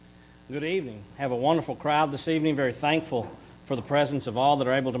Good evening. Have a wonderful crowd this evening. Very thankful for the presence of all that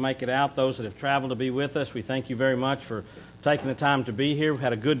are able to make it out, those that have traveled to be with us. We thank you very much for taking the time to be here. We've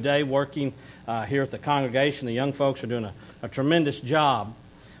had a good day working here at the congregation. The young folks are doing a tremendous job.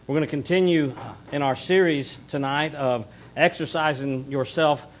 We're going to continue in our series tonight of exercising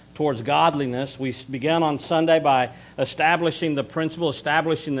yourself towards godliness. We began on Sunday by establishing the principle,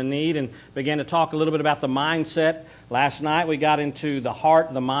 establishing the need, and began to talk a little bit about the mindset. Last night we got into the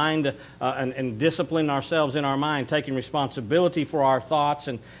heart, the mind, and disciplining ourselves in our mind, taking responsibility for our thoughts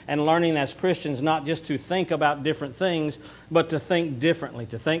and learning as Christians not just to think about different things, but to think differently,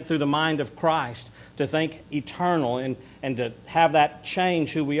 to think through the mind of Christ, to think eternal, and to have that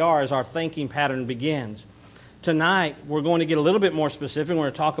change who we are as our thinking pattern begins. Tonight, we're going to get a little bit more specific. We're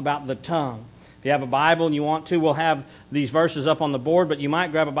going to talk about the tongue. If you have a Bible and you want to, we'll have these verses up on the board, but you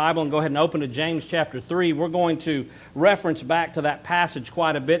might grab a Bible and go ahead and open to James chapter 3. We're going to reference back to that passage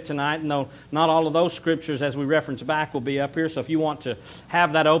quite a bit tonight, and though not all of those scriptures as we reference back will be up here, so if you want to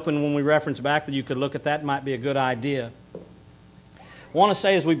have that open when we reference back, that you could look at that, might be a good idea. I want to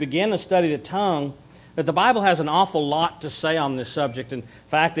say as we begin to study the tongue, that the Bible has an awful lot to say on this subject. In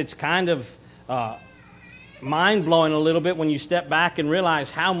fact, it's kind of mind-blowing a little bit when you step back and realize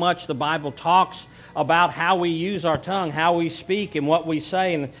how much the Bible talks about how we use our tongue, how we speak, and what we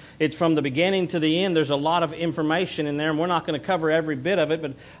say. And it's from the beginning to the end. There's a lot of information in there, and we're not going to cover every bit of it,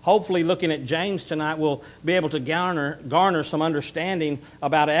 but hopefully looking at James tonight, we'll be able to garner some understanding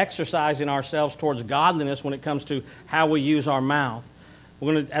about exercising ourselves towards godliness when it comes to how we use our mouth.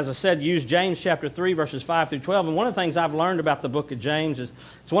 We're going to, as I said, use James chapter 3, verses 5 through 12. And one of the things I've learned about the book of James is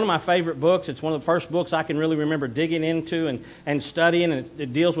it's one of my favorite books. It's one of the first books I can really remember digging into and studying. And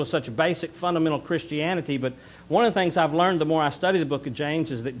it deals with such basic, fundamental Christianity. But one of the things I've learned the more I study the book of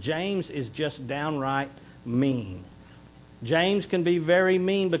James is that James is just downright mean. James can be very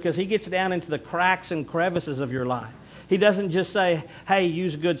mean because he gets down into the cracks and crevices of your life. He doesn't just say, hey,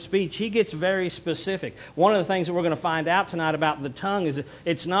 use good speech. He gets very specific. One of the things that we're going to find out tonight about the tongue is that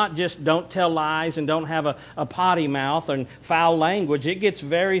it's not just don't tell lies and don't have a potty mouth and foul language. It gets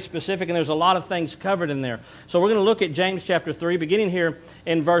very specific, and there's a lot of things covered in there. So we're going to look at James chapter 3, beginning here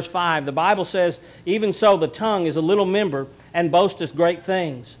in verse 5. The Bible says, even so the tongue is a little member and boasteth great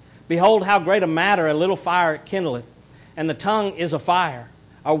things. Behold, how great a matter a little fire it kindleth. And the tongue is a fire,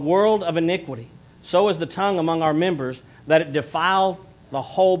 a world of iniquity. So is the tongue among our members, that it defileth the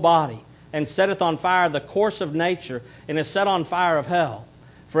whole body, and setteth on fire the course of nature, and is set on fire of hell.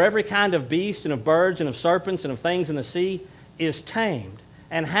 For every kind of beast, and of birds, and of serpents, and of things in the sea, is tamed,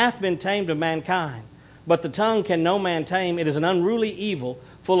 and hath been tamed of mankind. But the tongue can no man tame. It is an unruly evil,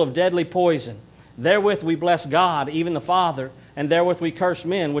 full of deadly poison. Therewith we bless God, even the Father, and therewith we curse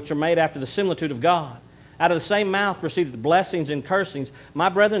men, which are made after the similitude of God. Out of the same mouth proceedeth blessings and cursings. My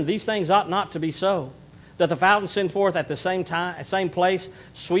brethren, these things ought not to be so. Doth the fountain send forth at the same place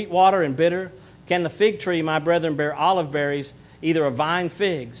sweet water and bitter? Can the fig tree, my brethren, bear olive berries, either of vine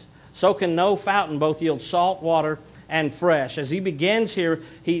figs? So can no fountain both yield salt water and fresh. As he begins here,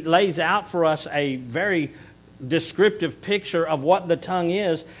 he lays out for us a very descriptive picture of what the tongue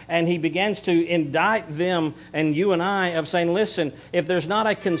is, and he begins to indict them and you and I of saying, listen, if there's not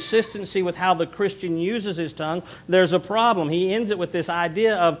a consistency with how the Christian uses his tongue, there's a problem. He ends it with this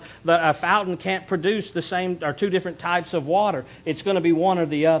idea of that a fountain can't produce the same or two different types of water. It's going to be one or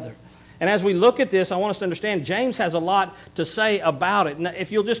the other. And as we look at this, I want us to understand James has a lot to say about it. Now,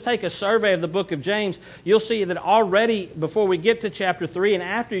 if you'll just take a survey of the book of James, you'll see that already before we get to chapter 3 and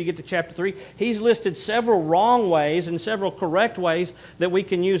after you get to chapter 3, he's listed several wrong ways and several correct ways that we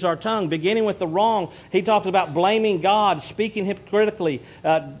can use our tongue. Beginning with the wrong, he talks about blaming God, speaking hypocritically,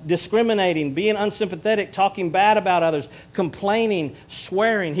 discriminating, being unsympathetic, talking bad about others, complaining,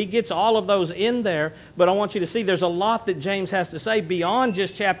 swearing. He gets all of those in there, but I want you to see there's a lot that James has to say beyond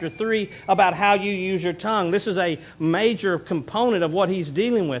just chapter 3 about how you use your tongue. This is a major component of what he's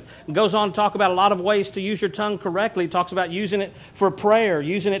dealing with. He goes on to talk about a lot of ways to use your tongue correctly. He talks about using it for prayer,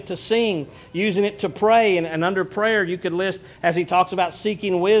 using it to sing, using it to pray. And under prayer you could list, as he talks about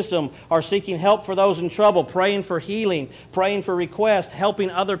seeking wisdom or seeking help for those in trouble, praying for healing, praying for requests, helping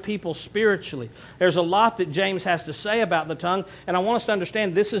other people spiritually. There's a lot that James has to say about the tongue, and I want us to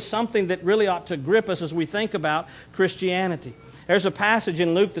understand this is something that really ought to grip us as we think about Christianity. There's a passage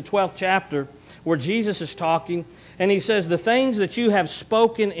in Luke, the 12th chapter, where Jesus is talking, and he says, the things that you have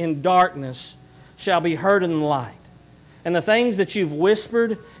spoken in darkness shall be heard in the light. And the things that you've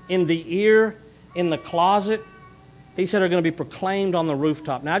whispered in the ear, in the closet, he said, are going to be proclaimed on the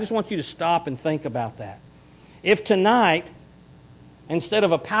rooftop. Now, I just want you to stop and think about that. If tonight, instead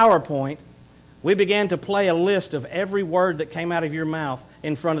of a PowerPoint, We began to play a list of every word that came out of your mouth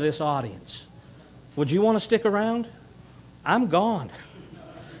in front of this audience. Would you want to stick around? I'm gone.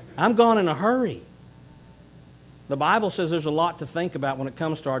 I'm gone in a hurry. The Bible says there's a lot to think about when it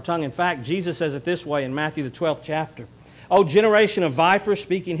comes to our tongue. In fact, Jesus says it this way in Matthew the 12th chapter. O generation of vipers,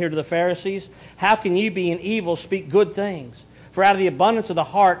 speaking here to the Pharisees, how can you, being evil, speak good things? For out of the abundance of the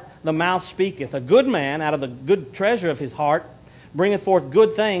heart the mouth speaketh. A good man out of the good treasure of his heart bringeth forth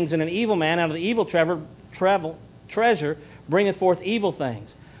good things, and an evil man out of the evil treasure bringeth forth evil things.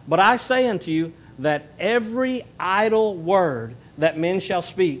 But I say unto you that every idle word that men shall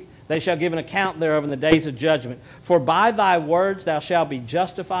speak, they shall give an account thereof in the days of judgment. For by thy words thou shalt be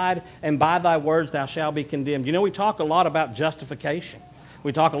justified, and by thy words thou shalt be condemned. You know, we talk a lot about justification.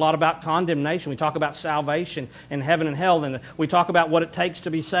 We talk a lot about condemnation. We talk about salvation and heaven and hell. And we talk about what it takes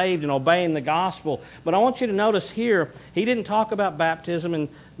to be saved and obeying the gospel. But I want you to notice here, he didn't talk about baptism and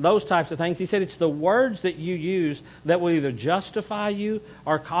those types of things. He said it's the words that you use that will either justify you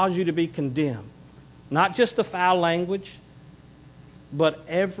or cause you to be condemned. Not just the foul language, but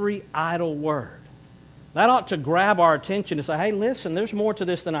every idle word. That ought to grab our attention to say, hey, listen, there's more to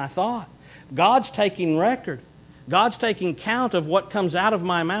this than I thought. God's taking record. God's taking count of what comes out of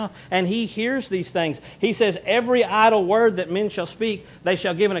my mouth, and He hears these things. He says, every idle word that men shall speak, they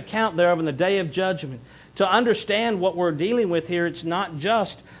shall give an account thereof in the day of judgment. To understand what we're dealing with here, it's not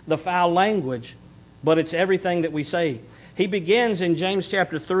just the foul language, but it's everything that we say. He begins in James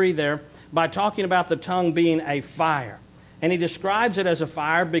chapter 3 there by talking about the tongue being a fire. And he describes it as a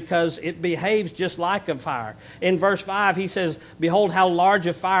fire because it behaves just like a fire. In verse 5, he says, behold how large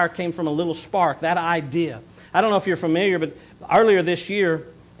a fire came from a little spark, that idea. I don't know if you're familiar, but earlier this year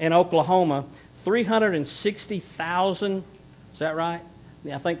in Oklahoma, 360,000, is that right?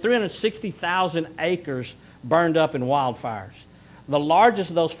 Yeah, I think 360,000 acres burned up in wildfires. The largest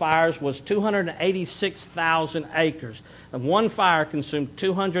of those fires was 286,000 acres. And one fire consumed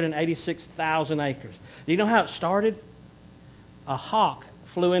 286,000 acres. Do you know how it started? A hawk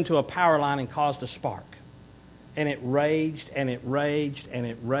flew into a power line and caused a spark. And it raged, and it raged, and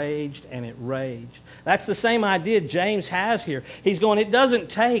it raged, and it raged. That's the same idea James has here. He's going, it doesn't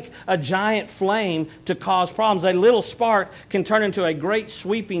take a giant flame to cause problems. A little spark can turn into a great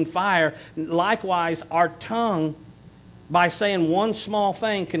sweeping fire. Likewise, our tongue, by saying one small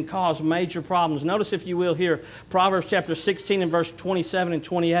thing, can cause major problems. Notice, if you will, here, Proverbs chapter 16 and verse 27 and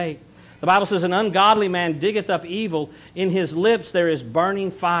 28. The Bible says, an ungodly man diggeth up evil. In his lips there is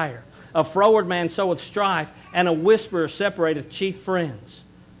burning fire. A froward man soweth strife, and a whisperer separateth chief friends.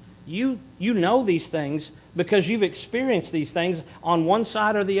 You know these things because you've experienced these things on one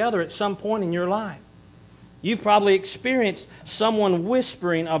side or the other at some point in your life. You've probably experienced someone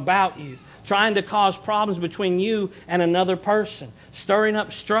whispering about you, trying to cause problems between you and another person, stirring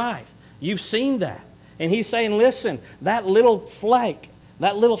up strife. You've seen that. And he's saying, listen, that little flake,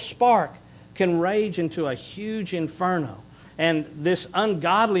 that little spark can rage into a huge inferno. And this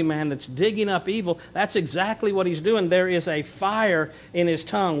ungodly man that's digging up evil, that's exactly what he's doing. There is a fire in his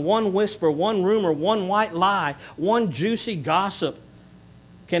tongue. One whisper, one rumor, one white lie, one juicy gossip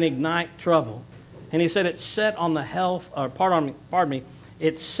can ignite trouble. And he said it's set on the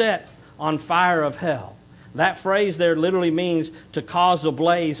it's set on fire of hell. That phrase there literally means to cause a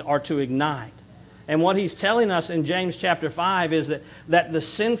blaze or to ignite. And what he's telling us in James chapter 5 is that the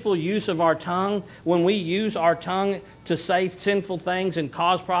sinful use of our tongue, when we use our tongue to say sinful things and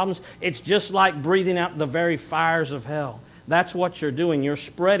cause problems, it's just like breathing out the very fires of hell. That's what you're doing. You're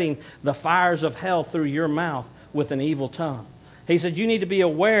spreading the fires of hell through your mouth with an evil tongue. He said you need to be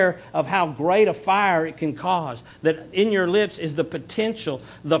aware of how great a fire it can cause. That in your lips is the potential,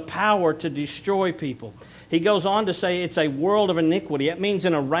 the power to destroy people. He goes on to say it's a world of iniquity. It means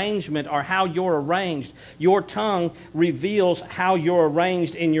an arrangement or how you're arranged. Your tongue reveals how you're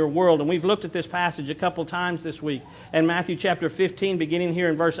arranged in your world. And we've looked at this passage a couple times this week. In Matthew chapter 15, beginning here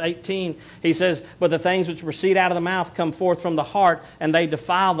in verse 18, he says, but the things which proceed out of the mouth come forth from the heart, and they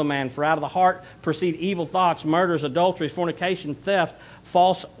defile the man. For out of the heart proceed evil thoughts, murders, adulteries, fornication, theft,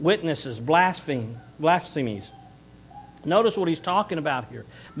 false witnesses, blasphemies. Notice what he's talking about here.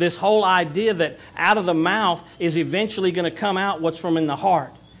 This whole idea that out of the mouth is eventually going to come out what's from in the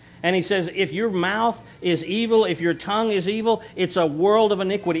heart. And he says if your mouth is evil, if your tongue is evil, it's a world of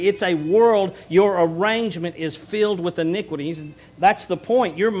iniquity. It's a world, your arrangement is filled with iniquity. That's the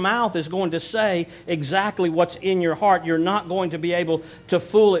point. Your mouth is going to say exactly what's in your heart. You're not going to be able to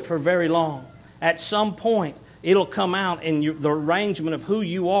fool it for very long. At some point, it'll come out and the arrangement of who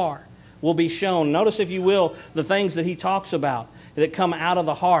you are will be shown. Notice, if you will, the things that he talks about that come out of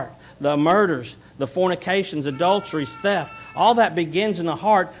the heart. The murders, the fornications, adulteries, theft. All that begins in the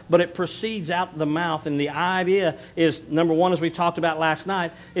heart, but it proceeds out the mouth. And the idea is, number one, as we talked about last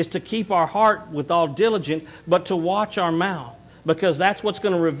night, is to keep our heart with all diligence, but to watch our mouth, because that's what's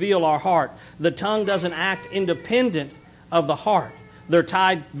going to reveal our heart. The tongue doesn't act independent of the heart. They're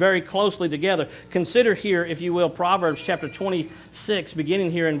tied very closely together. Consider here, if you will, Proverbs chapter 26,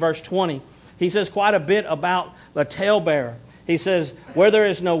 beginning here in verse 20. He says quite a bit about the talebearer. He says, where there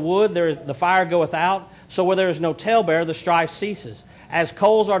is no wood, the fire goeth out. So where there is no talebearer, the strife ceases. As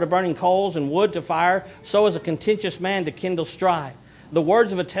coals are to burning coals and wood to fire, so is a contentious man to kindle strife. The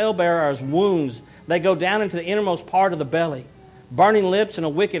words of a talebearer are as wounds. They go down into the innermost part of the belly. Burning lips and a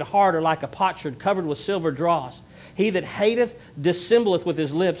wicked heart are like a potsherd covered with silver dross. He that hateth dissembleth with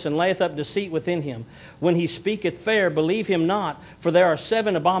his lips, and layeth up deceit within him. When he speaketh fair, believe him not, for there are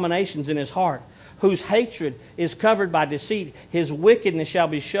 7 abominations in his heart. Whose hatred is covered by deceit, his wickedness shall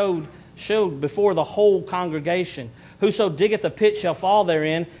be showed before the whole congregation. Whoso diggeth a pit shall fall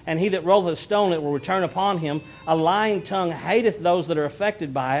therein, and he that rolleth a stone, it will return upon him. A lying tongue hateth those that are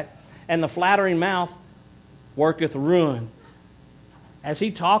affected by it, and the flattering mouth worketh ruin. As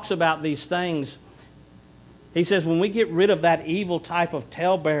he talks about these things, he says when we get rid of that evil type of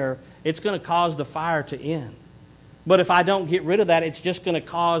talebearer, it's going to cause the fire to end. But if I don't get rid of that, it's just going to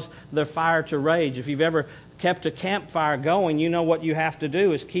cause the fire to rage. If you've ever kept a campfire going, you know what you have to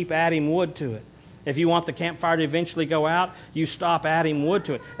do is keep adding wood to it. If you want the campfire to eventually go out, you stop adding wood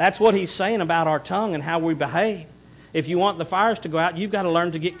to it. That's what he's saying about our tongue and how we behave. If you want the fires to go out, you've got to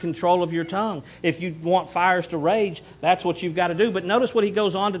learn to get control of your tongue. If you want fires to rage, that's what you've got to do. But notice what he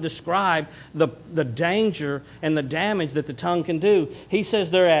goes on to describe the danger and the damage that the tongue can do. He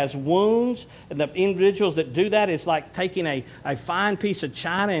says they're as wounds, and the individuals that do that, it's like taking a fine piece of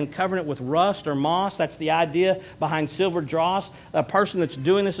china and covering it with rust or moss. That's the idea behind silver dross. A person that's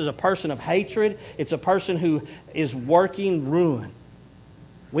doing this is a person of hatred. It's a person who is working ruin.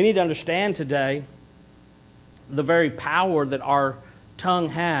 We need to understand today the very power that our tongue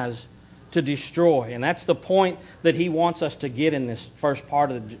has to destroy. And that's the point that he wants us to get in this first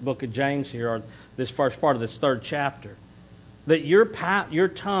part of the book of James here, or this first part of this 3rd chapter. That your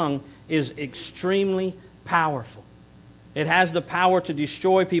tongue is extremely powerful. It has the power to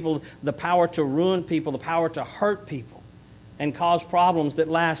destroy people, the power to ruin people, the power to hurt people, and cause problems that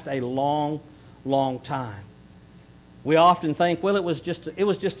last a long, long time. We often think, well, it was just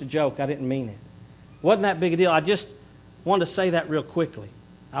a joke. I didn't mean it. Wasn't that big a deal. I just wanted to say that real quickly.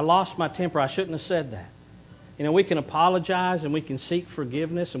 I lost my temper. I shouldn't have said that. You know, we can apologize and we can seek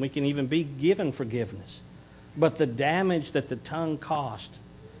forgiveness and we can even be given forgiveness. But the damage that the tongue cost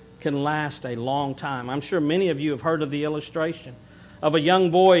can last a long time. I'm sure many of you have heard of the illustration of a young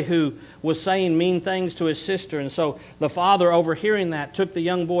boy who was saying mean things to his sister. And so the father, overhearing that, took the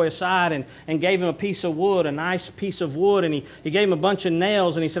young boy aside and gave him a piece of wood, a nice piece of wood. And he gave him a bunch of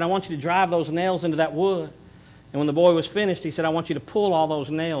nails. And he said, I want you to drive those nails into that wood. And when the boy was finished, he said, I want you to pull all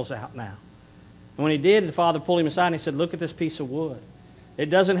those nails out now. And when he did, the father pulled him aside and he said, look at this piece of wood. It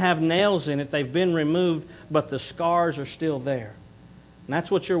doesn't have nails in it. They've been removed, but the scars are still there. And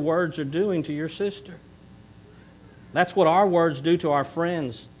that's what your words are doing to your sister. That's what our words do to our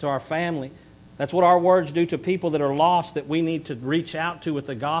friends, to our family. That's what our words do to people that are lost that we need to reach out to with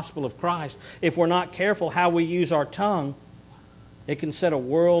the gospel of Christ. If we're not careful how we use our tongue, it can set a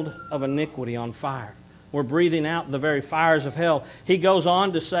world of iniquity on fire. We're breathing out the very fires of hell. He goes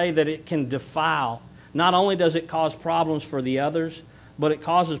on to say that it can defile. Not only does it cause problems for the others, but it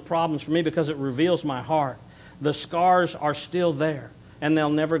causes problems for me because it reveals my heart. The scars are still there, and they'll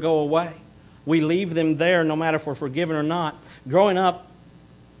never go away. We leave them there no matter if we're forgiven or not. Growing up,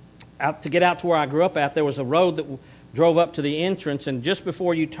 to get out to where I grew up at, there was a road that drove up to the entrance, and just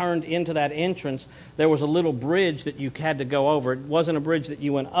before you turned into that entrance, there was a little bridge that you had to go over. It wasn't a bridge that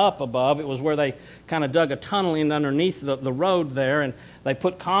you went up above. It was where they kind of dug a tunnel in underneath the road there, and they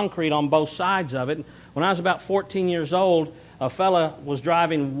put concrete on both sides of it. When I was about 14 years old, a fella was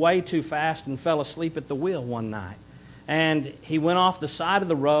driving way too fast and fell asleep at the wheel one night. And he went off the side of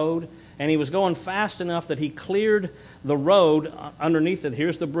the road, and he was going fast enough that he cleared the road underneath it.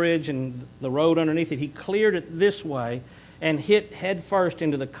 Here's the bridge and the road underneath it. He cleared it this way and hit head first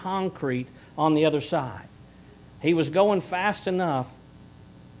into the concrete on the other side. He was going fast enough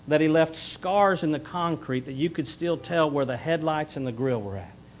that he left scars in the concrete that you could still tell where the headlights and the grill were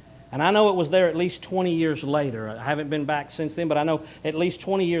at. And I know it was there at least 20 years later. I haven't been back since then, but I know at least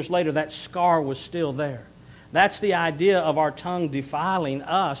 20 years later that scar was still there. That's the idea of our tongue defiling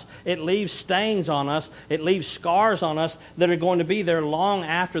us. It leaves stains on us. It leaves scars on us that are going to be there long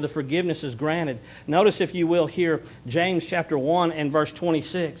after the forgiveness is granted. Notice, if you will, here, James chapter 1 and verse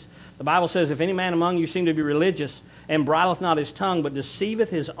 26. The Bible says, if any man among you seem to be religious and bridleth not his tongue, but deceiveth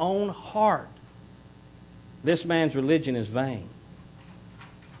his own heart, this man's religion is vain.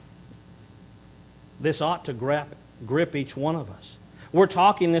 This ought to grip each one of us. We're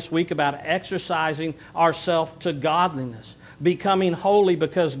talking this week about exercising ourselves to godliness, becoming holy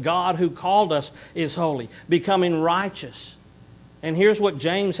because God who called us is holy, becoming righteous. And here's what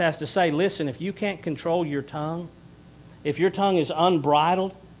James has to say. Listen, if you can't control your tongue, if your tongue is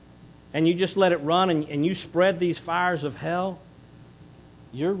unbridled, and you just let it run and you spread these fires of hell,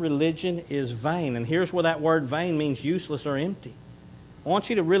 your religion is vain. And here's where that word vain means useless or empty. I want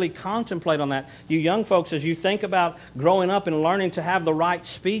you to really contemplate on that. You young folks, as you think about growing up and learning to have the right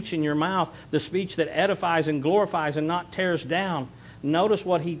speech in your mouth, the speech that edifies and glorifies and not tears down, notice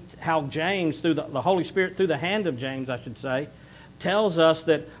how James, through the Holy Spirit, through the hand of James, I should say, tells us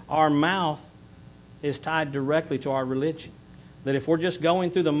that our mouth is tied directly to our religion. That if we're just going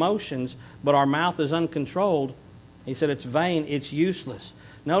through the motions, but our mouth is uncontrolled, he said it's vain, it's useless.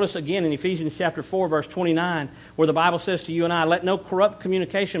 Notice again in Ephesians chapter 4, verse 29, where the Bible says to you and I, let no corrupt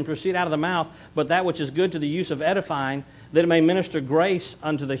communication proceed out of the mouth, but that which is good to the use of edifying, that it may minister grace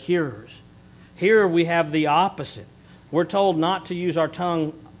unto the hearers. Here we have the opposite. We're told not to use our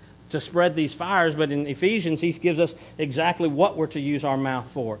tongue to spread these fires, but in Ephesians he gives us exactly what we're to use our mouth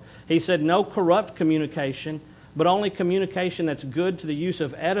for. He said no corrupt communication, but only communication that's good to the use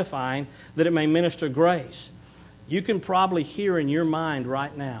of edifying, that it may minister grace. You can probably hear in your mind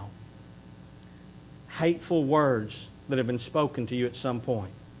right now hateful words that have been spoken to you at some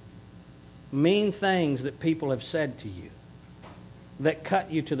point. Mean things that people have said to you that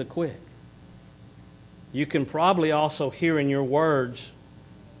cut you to the quick. You can probably also hear in your words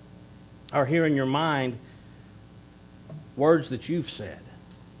or hear in your mind words that you've said.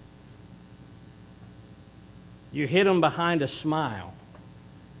 You hid them behind a smile,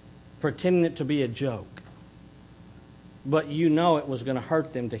 pretending it to be a joke. But you know it was going to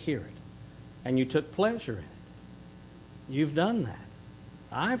hurt them to hear it. And you took pleasure in it. You've done that.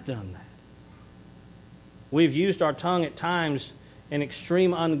 I've done that. We've used our tongue at times in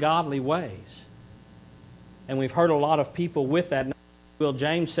extreme ungodly ways. And we've hurt a lot of people with that. Well,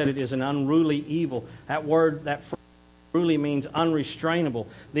 James said it is an unruly evil. That word, that phrase, unruly means unrestrainable.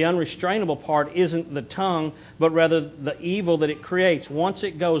 The unrestrainable part isn't the tongue, but rather the evil that it creates. Once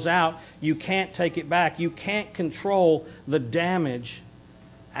it goes out, you can't take it back. You can't control the damage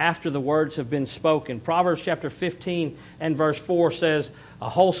after the words have been spoken. Proverbs chapter 15 and verse 4 says, a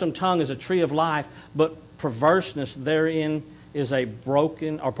wholesome tongue is a tree of life, but perverseness therein is a breach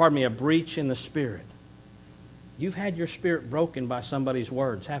in the spirit. You've had your spirit broken by somebody's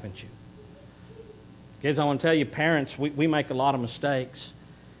words, haven't you? Kids, I want to tell you, parents, we make a lot of mistakes.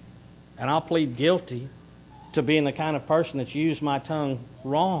 And I'll plead guilty to being the kind of person that's used my tongue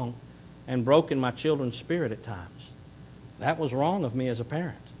wrong and broken my children's spirit at times. That was wrong of me as a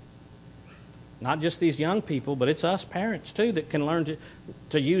parent. Not just these young people, but it's us parents too that can learn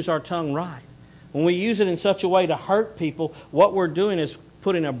to use our tongue right. When we use it in such a way to hurt people, what we're doing is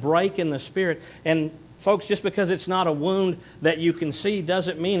putting a break in the spirit. And folks, just because it's not a wound that you can see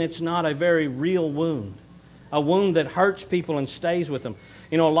doesn't mean it's not a very real wound. A wound that hurts people and stays with them.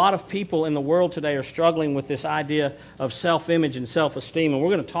 You know, a lot of people in the world today are struggling with this idea of self-image and self-esteem, and we're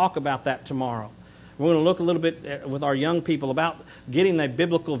going to talk about that tomorrow. We're going to look a little bit with our young people about getting a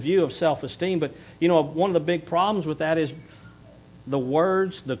biblical view of self-esteem. But, you know, one of the big problems with that is the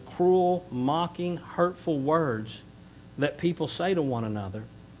words, the cruel, mocking, hurtful words that people say to one another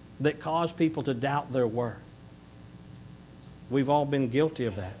that cause people to doubt their worth. We've all been guilty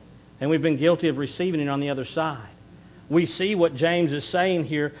of that. And we've been guilty of receiving it on the other side. We see what James is saying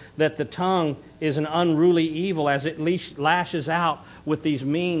here, that the tongue is an unruly evil as it lashes out with these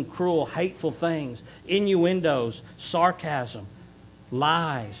mean, cruel, hateful things. Innuendos, sarcasm,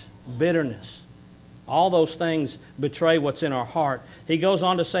 lies, bitterness. All those things betray what's in our heart. He goes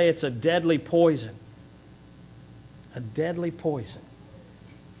on to say it's a deadly poison. A deadly poison.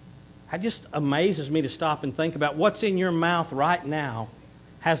 It just amazes me to stop and think about what's in your mouth right now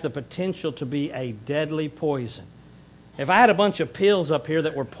has the potential to be a deadly poison. If I had a bunch of pills up here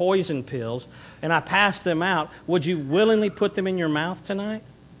that were poison pills and I passed them out, would you willingly put them in your mouth tonight?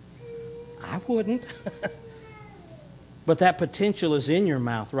 I wouldn't. But that potential is in your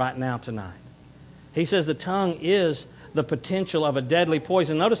mouth right now tonight. He says the tongue is the potential of a deadly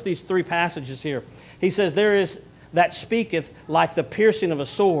poison. Notice these three passages here. He says, there is that speaketh like the piercing of a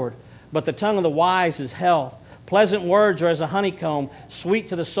sword, but the tongue of the wise is health. Pleasant words are as a honeycomb, sweet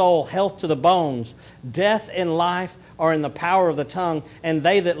to the soul, health to the bones. Death and life are in the power of the tongue, and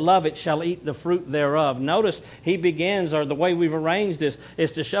they that love it shall eat the fruit thereof. Notice he begins, or the way we've arranged this,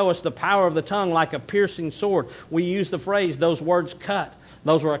 is to show us the power of the tongue like a piercing sword. We use the phrase, those words cut.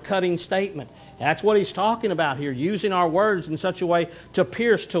 Those were a cutting statement. That's what he's talking about here, using our words in such a way to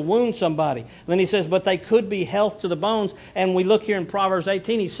pierce, to wound somebody. And then he says, but they could be health to the bones. And we look here in Proverbs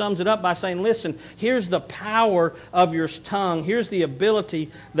 18, he sums it up by saying, listen, here's the power of your tongue. Here's the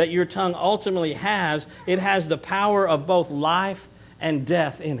ability that your tongue ultimately has. It has the power of both life and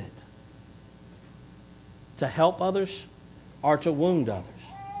death in it. To help others or to wound others.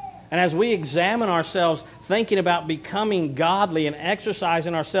 And as we examine ourselves, thinking about becoming godly and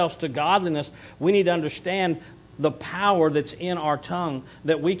exercising ourselves to godliness, we need to understand the power that's in our tongue,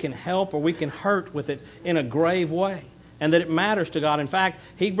 that we can help or we can hurt with it in a grave way, and that it matters to God. In fact,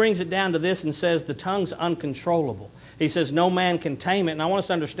 he brings it down to this and says the tongue's uncontrollable. He says no man can tame it. And I want us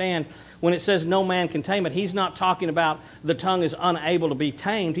to understand, when it says no man can tame it, he's not talking about the tongue is unable to be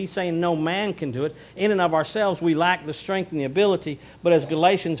tamed. He's saying no man can do it. In and of ourselves, we lack the strength and the ability. But as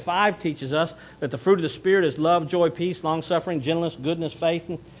Galatians 5 teaches us, that the fruit of the Spirit is love, joy, peace, long-suffering, gentleness, goodness,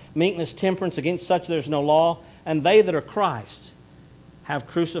 faith, meekness, temperance. Against such there is no law. And they that are Christ have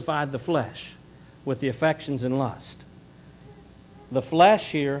crucified the flesh with the affections and lust. The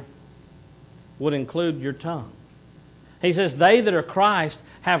flesh here would include your tongue. He says, they that are Christ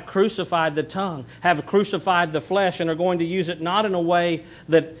have crucified the tongue, have crucified the flesh, and are going to use it not in a way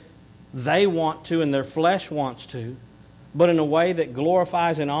that they want to and their flesh wants to, but in a way that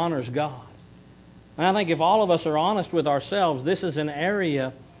glorifies and honors God. And I think if all of us are honest with ourselves, this is an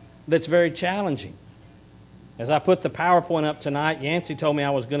area that's very challenging. As I put the PowerPoint up tonight, Yancey told me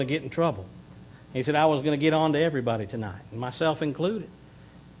I was going to get in trouble. He said I was going to get on to everybody tonight, and myself included.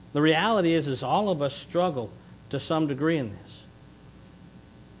 The reality is all of us struggle to some degree in this.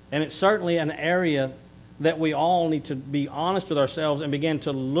 And it's certainly an area that we all need to be honest with ourselves and begin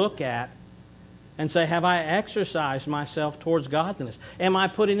to look at and say, have I exercised myself towards godliness? Am I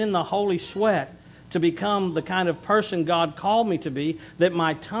putting in the holy sweat to become the kind of person God called me to be, that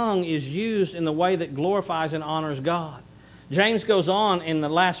my tongue is used in the way that glorifies and honors God? James goes on in the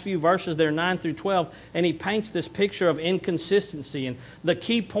last few verses there, 9 through 12, and he paints this picture of inconsistency. And the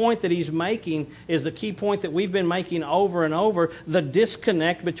key point that he's making is the key point that we've been making over and over, the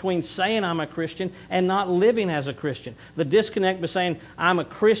disconnect between saying I'm a Christian and not living as a Christian. The disconnect between saying I'm a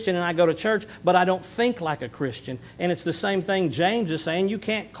Christian and I go to church, but I don't think like a Christian. And it's the same thing James is saying. You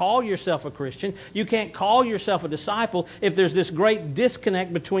can't call yourself a Christian. You can't call yourself a disciple if there's this great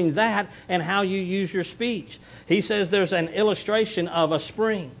disconnect between that and how you use your speech. He says there's an illustration of a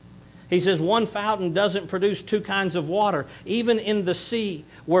spring. He says one fountain doesn't produce two kinds of water. Even in the sea,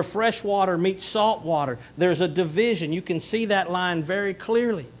 where fresh water meets salt water, there's a division. You can see that line very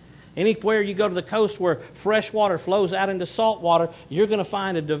clearly. Anywhere you go to the coast where fresh water flows out into salt water, you're going to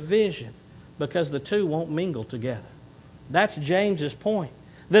find a division because the two won't mingle together. That's James's point,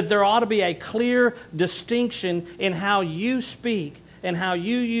 that there ought to be a clear distinction in how you speak and how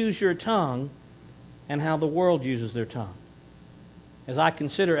you use your tongue and how the world uses their tongue. As I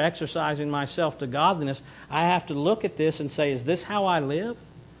consider exercising myself to godliness, I have to look at this and say, is this how I live?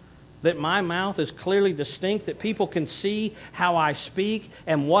 That my mouth is clearly distinct, that people can see how I speak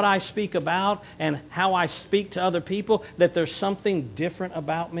and what I speak about and how I speak to other people, that there's something different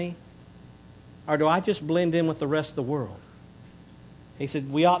about me? Or do I just blend in with the rest of the world? He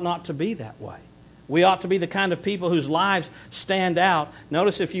said, we ought not to be that way. We ought to be the kind of people whose lives stand out.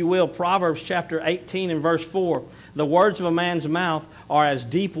 Notice, if you will, Proverbs chapter 18 and verse 4. The words of a man's mouth are as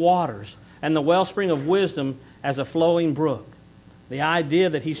deep waters, and the wellspring of wisdom as a flowing brook. The idea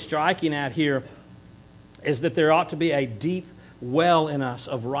that he's striking at here is that there ought to be a deep well in us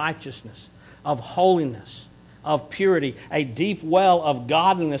of righteousness, of holiness, of purity, a deep well of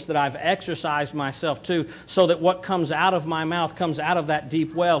godliness that I've exercised myself to, so that what comes out of my mouth comes out of that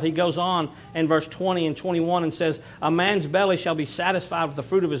deep well. He goes on in verse 20 and 21 and says, a man's belly shall be satisfied with the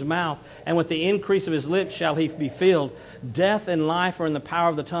fruit of his mouth, and with the increase of his lips shall he be filled. Death and life are in the power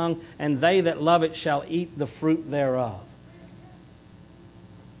of the tongue, and they that love it shall eat the fruit thereof.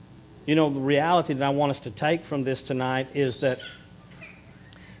 You know, the reality that I want us to take from this tonight is that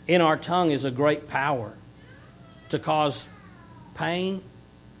in our tongue is a great power to cause pain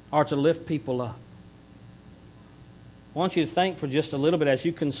or to lift people up. I want you to think for just a little bit as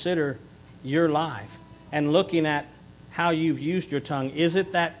you consider your life and looking at how you've used your tongue. Is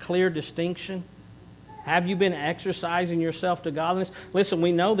it that clear distinction? Have you been exercising yourself to godliness? Listen,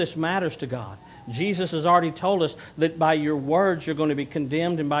 we know this matters to God. Jesus has already told us that by your words you're going to be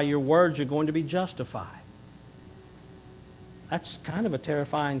condemned, and by your words you're going to be justified. That's kind of a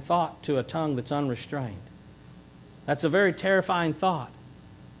terrifying thought to a tongue that's unrestrained. That's a very terrifying thought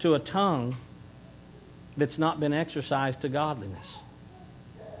to a tongue that's not been exercised to godliness.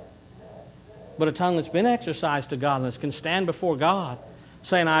 But a tongue that's been exercised to godliness can stand before God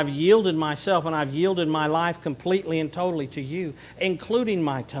saying, I've yielded myself and I've yielded my life completely and totally to you, including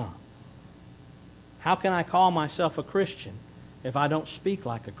my tongue. How can I call myself a Christian if I don't speak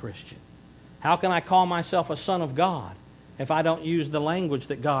like a Christian? How can I call myself a son of God if I don't use the language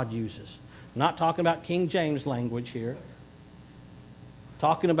that God uses? I'm not talking about King James language here.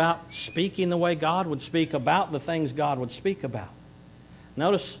 Talking about speaking the way God would speak about the things God would speak about.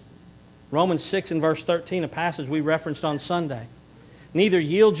 Notice Romans 6 and verse 13, a passage we referenced on Sunday. Neither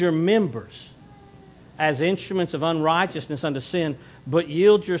yield your members as instruments of unrighteousness unto sin, but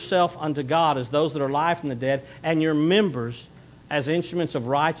yield yourself unto God as those that are alive from the dead, and your members as instruments of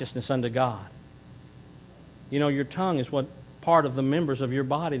righteousness unto God. You know, your tongue is what part of the members of your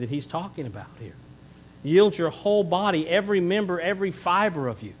body that he's talking about here. Yield your whole body, every member, every fiber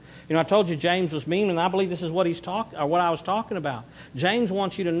of you. You know, I told you James was mean, and I believe this is what what I was talking about. James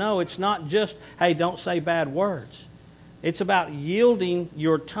wants you to know it's not just, hey, don't say bad words. It's about yielding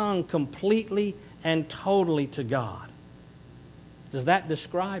your tongue completely and totally to God. Does that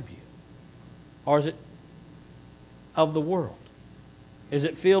describe you? Or is it of the world? Is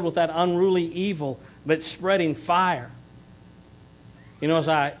it filled with that unruly evil that's spreading fire? You know, as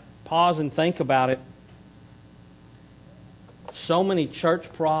I pause and think about it, so many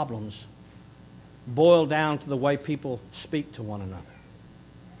church problems boil down to the way people speak to one another.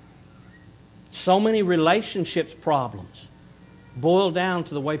 So many relationships problems boil down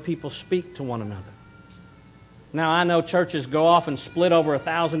to the way people speak to one another. Now, I know churches go off and split over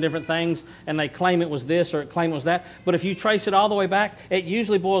 1,000 different things, and they claim it was this or claim it was that. But if you trace it all the way back, it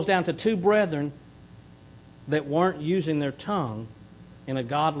usually boils down to two brethren that weren't using their tongue in a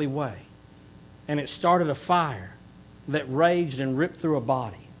godly way. And it started a fire that raged and ripped through a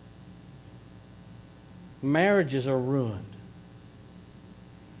body. Marriages are ruined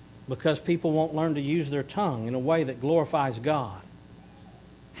because people won't learn to use their tongue in a way that glorifies God.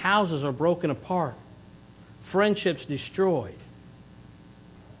 Houses are broken apart. Friendships destroyed.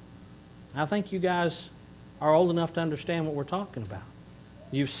 I think you guys are old enough to understand what we're talking about.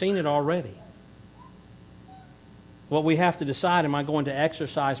 You've seen it already. What we have to decide, am I going to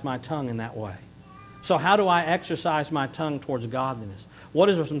exercise my tongue in that way? So how do I exercise my tongue towards godliness? What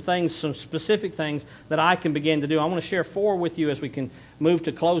are some things, some specific things that I can begin to do? I want to share 4 with you as we can move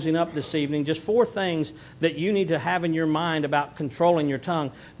to closing up this evening. Just 4 things that you need to have in your mind about controlling your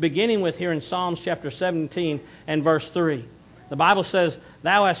tongue. Beginning with here in Psalms chapter 17 and verse 3. The Bible says,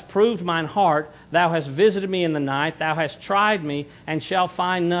 Thou hast proved mine heart, Thou hast visited me in the night, Thou hast tried me, and shall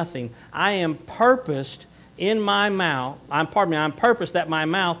find nothing. I am purposed in my mouth, I'm purposed that my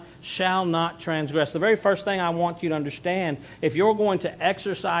mouth shall not transgress. The very first thing I want you to understand, if you're going to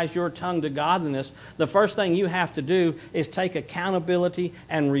exercise your tongue to godliness, the first thing you have to do is take accountability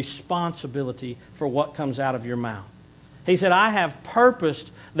and responsibility for what comes out of your mouth. He said, I have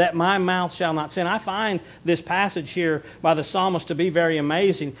purposed that my mouth shall not sin. I find this passage here by the psalmist to be very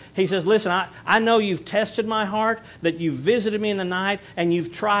amazing. He says, listen, I know you've tested my heart, that you've visited me in the night, and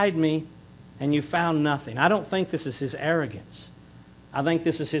you've tried me, and you found nothing. I don't think this is his arrogance. I think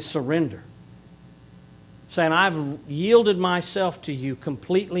this is his surrender. Saying, I've yielded myself to you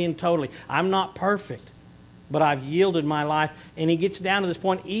completely and totally. I'm not perfect, but I've yielded my life. And he gets down to this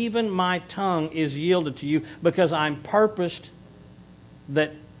point, even my tongue is yielded to you because I'm purposed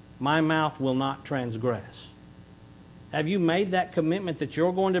that my mouth will not transgress. Have you made that commitment that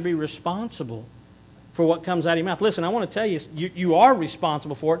you're going to be responsible for what comes out of your mouth? Listen, I want to tell you, you are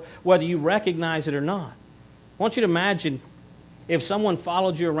responsible for it, whether you recognize it or not. I want you to imagine if someone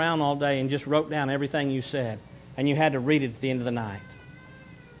followed you around all day and just wrote down everything you said, and you had to read it at the end of the night.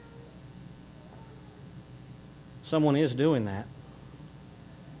 Someone is doing that,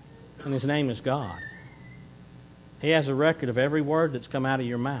 and his name is God. He has a record of every word that's come out of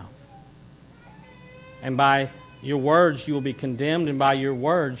your mouth. And by your words you will be condemned, and by your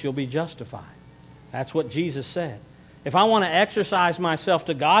words you'll be justified. That's what Jesus said. If I want to exercise myself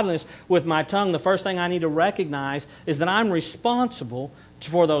to godliness with my tongue, the first thing I need to recognize is that I'm responsible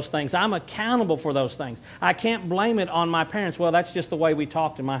for those things. I'm accountable for those things. I can't blame it on my parents. Well, that's just the way we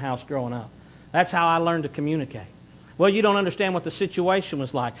talked in my house growing up. That's how I learned to communicate. Well, you don't understand what the situation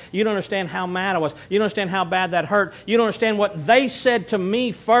was like. You don't understand how mad I was. You don't understand how bad that hurt. You don't understand what they said to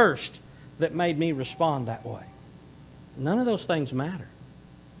me first that made me respond that way. None of those things matter.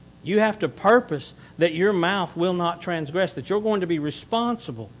 You have to purpose that your mouth will not transgress, that you're going to be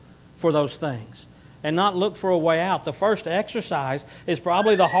responsible for those things and not look for a way out. The first exercise is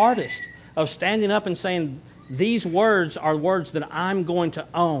probably the hardest, of standing up and saying, These words are words that I'm going to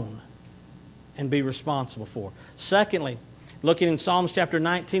own and be responsible for. Secondly, looking in Psalms chapter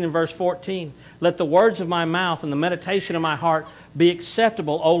 19 and verse 14, let the words of my mouth and the meditation of my heart be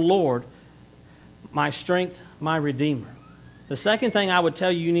acceptable, O Lord, my strength, my Redeemer. The second thing I would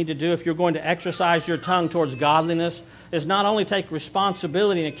tell you need to do if you're going to exercise your tongue towards godliness is not only take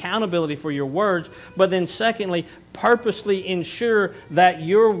responsibility and accountability for your words, but then secondly, purposely ensure that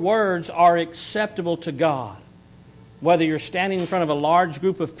your words are acceptable to God. Whether you're standing in front of a large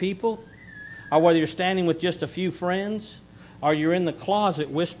group of people, or whether you're standing with just a few friends, or you're in the closet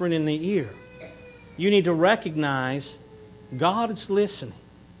whispering in the ear, you need to recognize God is listening.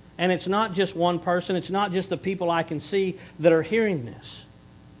 And it's not just one person, it's not just the people I can see that are hearing this.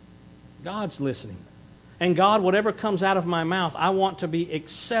 God's listening. And God, whatever comes out of my mouth, I want to be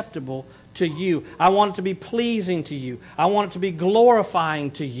acceptable to you. I want it to be pleasing to you. I want it to be glorifying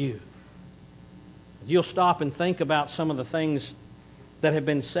to you. You'll stop and think about some of the things that have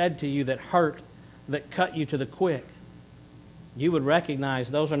been said to you that hurt, that cut you to the quick. You would recognize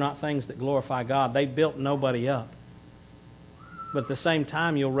those are not things that glorify God. They built nobody up. But at the same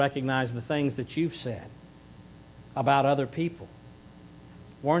time, you'll recognize the things that you've said about other people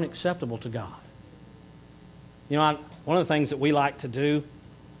weren't acceptable to God. You know, one of the things that we like to do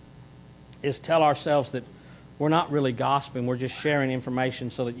is tell ourselves that we're not really gossiping. We're just sharing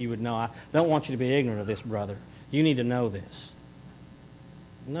information so that you would know. I don't want you to be ignorant of this, brother. You need to know this.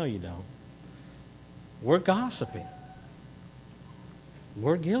 No, you don't. We're gossiping.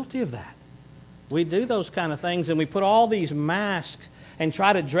 We're guilty of that. We do those kind of things, and we put all these masks and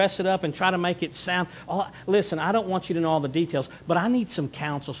try to dress it up and try to make it sound... Oh, listen, I don't want you to know all the details, but I need some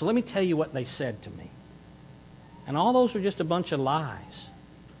counsel, so let me tell you what they said to me. And all those are just a bunch of lies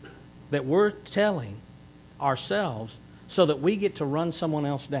that we're telling ourselves so that we get to run someone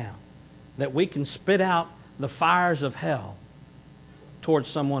else down, that we can spit out the fires of hell towards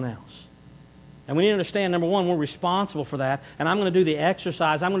someone else. And we need to understand, number one, we're responsible for that, and I'm going to do the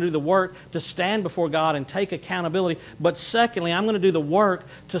exercise, I'm going to do the work to stand before God and take accountability. But secondly, I'm going to do the work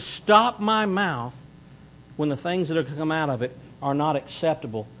to stop my mouth when the things that are going to come out of it are not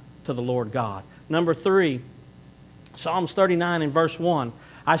acceptable to the Lord God. Number three, Psalms 39 and verse 1.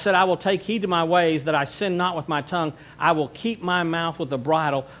 I said, I will take heed to my ways, that I sin not with my tongue. I will keep my mouth with a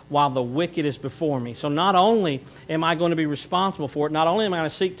bridle while the wicked is before me. So not only am I going to be responsible for it, not only am I going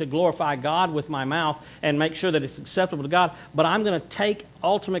to seek to glorify God with my mouth and make sure that it's acceptable to God, but I'm going to take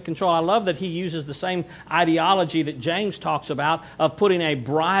ultimate control. I love that he uses the same ideology that James talks about of putting a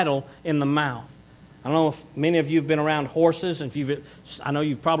bridle in the mouth. I don't know if many of you have been around horses, and I know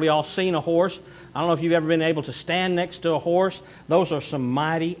you've probably all seen a horse. I don't know if you've ever been able to stand next to a horse. Those are some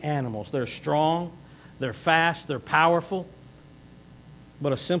mighty animals. They're strong, they're fast, they're powerful.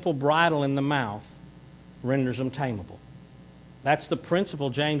 But a simple bridle in the mouth renders them tameable. That's the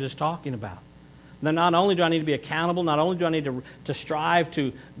principle James is talking about. Then not only do I need to be accountable, not only do I need to strive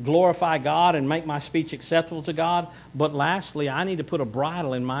to glorify God and make my speech acceptable to God, but lastly, I need to put a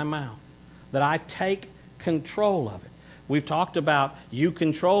bridle in my mouth, that I take control of it. We've talked about you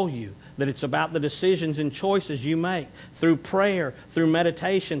control you, that it's about the decisions and choices you make through prayer, through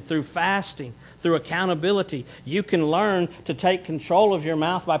meditation, through fasting, through accountability. You can learn to take control of your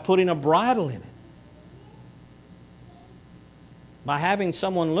mouth by putting a bridle in it. By having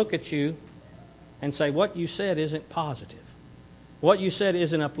someone look at you and say, what you said isn't positive. What you said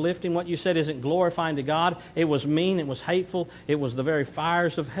isn't uplifting. What you said isn't glorifying to God. It was mean. It was hateful. It was the very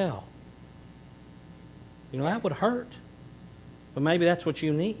fires of hell. You know, that would hurt. But maybe that's what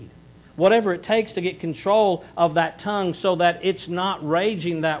you need. Whatever it takes to get control of that tongue so that it's not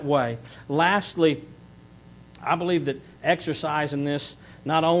raging that way. Lastly, I believe that exercising this,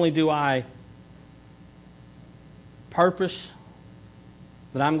 not only do I purpose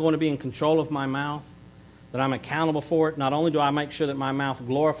that I'm going to be in control of my mouth, that I'm accountable for it, not only do I make sure that my mouth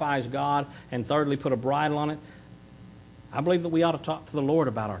glorifies God, and thirdly, put a bridle on it, I believe that we ought to talk to the Lord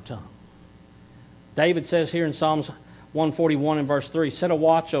about our tongue. David says here in Psalms 141 and verse 3, set a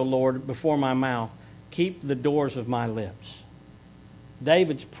watch, O Lord, before my mouth. Keep the doors of my lips.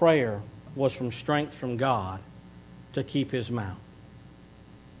 David's prayer was from strength from God to keep his mouth.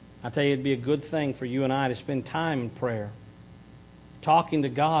 I tell you, it'd be a good thing for you and I to spend time in prayer, talking to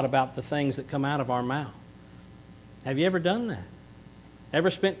God about the things that come out of our mouth. Have you ever done that?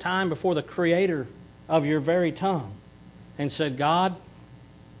 Ever spent time before the Creator of your very tongue and said, God,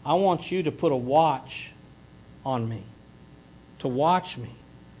 I want you to put a watch on me, to watch me.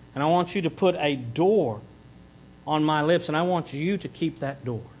 And I want you to put a door on my lips, and I want you to keep that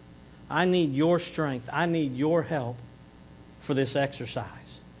door. I need your strength. I need your help for this exercise.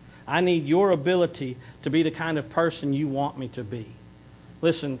 I need your ability to be the kind of person you want me to be.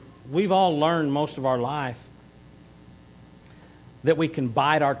 Listen, we've all learned most of our life that we can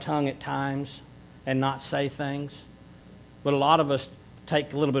bite our tongue at times and not say things. But a lot of us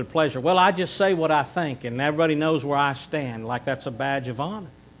take a little bit of pleasure. Well, I just say what I think, and everybody knows where I stand, like that's a badge of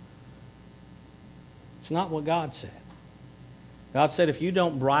honor. It's not what God said. God said, if you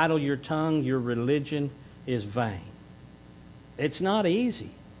don't bridle your tongue, your religion is vain. It's not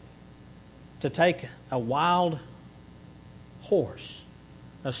easy to take a wild horse,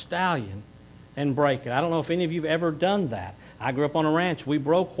 a stallion, and break it. I don't know if any of you have ever done that. I grew up on a ranch. We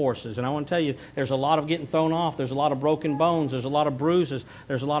broke horses, and I want to tell you, there's a lot of getting thrown off. There's a lot of broken bones. There's a lot of bruises.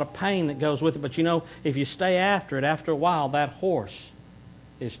 There's a lot of pain that goes with it. But you know, if you stay after it, after a while, that horse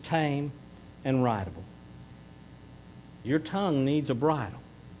is tame and rideable. Your tongue needs a bridle.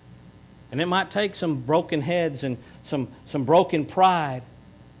 And it might take some broken heads and some broken pride,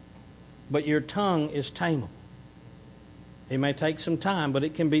 but your tongue is tameable. It may take some time, but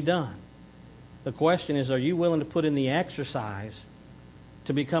it can be done. The question is, are you willing to put in the exercise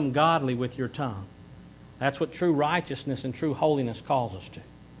to become godly with your tongue? That's what true righteousness and true holiness calls us to.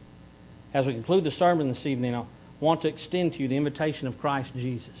 As we conclude the sermon this evening, I want to extend to you the invitation of Christ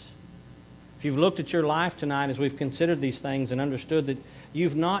Jesus. If you've looked at your life tonight as we've considered these things and understood that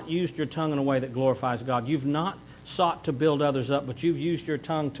you've not used your tongue in a way that glorifies God, you've not sought to build others up, but you've used your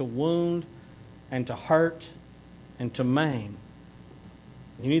tongue to wound and to hurt and to maim,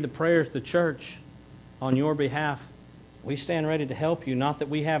 you need the prayers of the church on your behalf. We stand ready to help you. Not that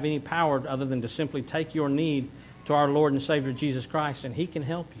we have any power other than to simply take your need to our Lord and Savior Jesus Christ, and He can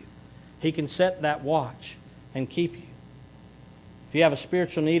help you. He can set that watch and keep you. If you have a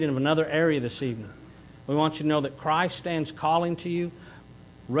spiritual need in another area this evening, we want you to know that Christ stands calling to you,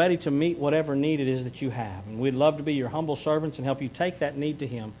 ready to meet whatever need it is that you have. And we'd love to be your humble servants and help you take that need to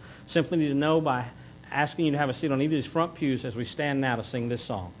Him. Simply need to know by asking you to have a seat on either of these front pews as we stand now to sing this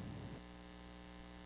song.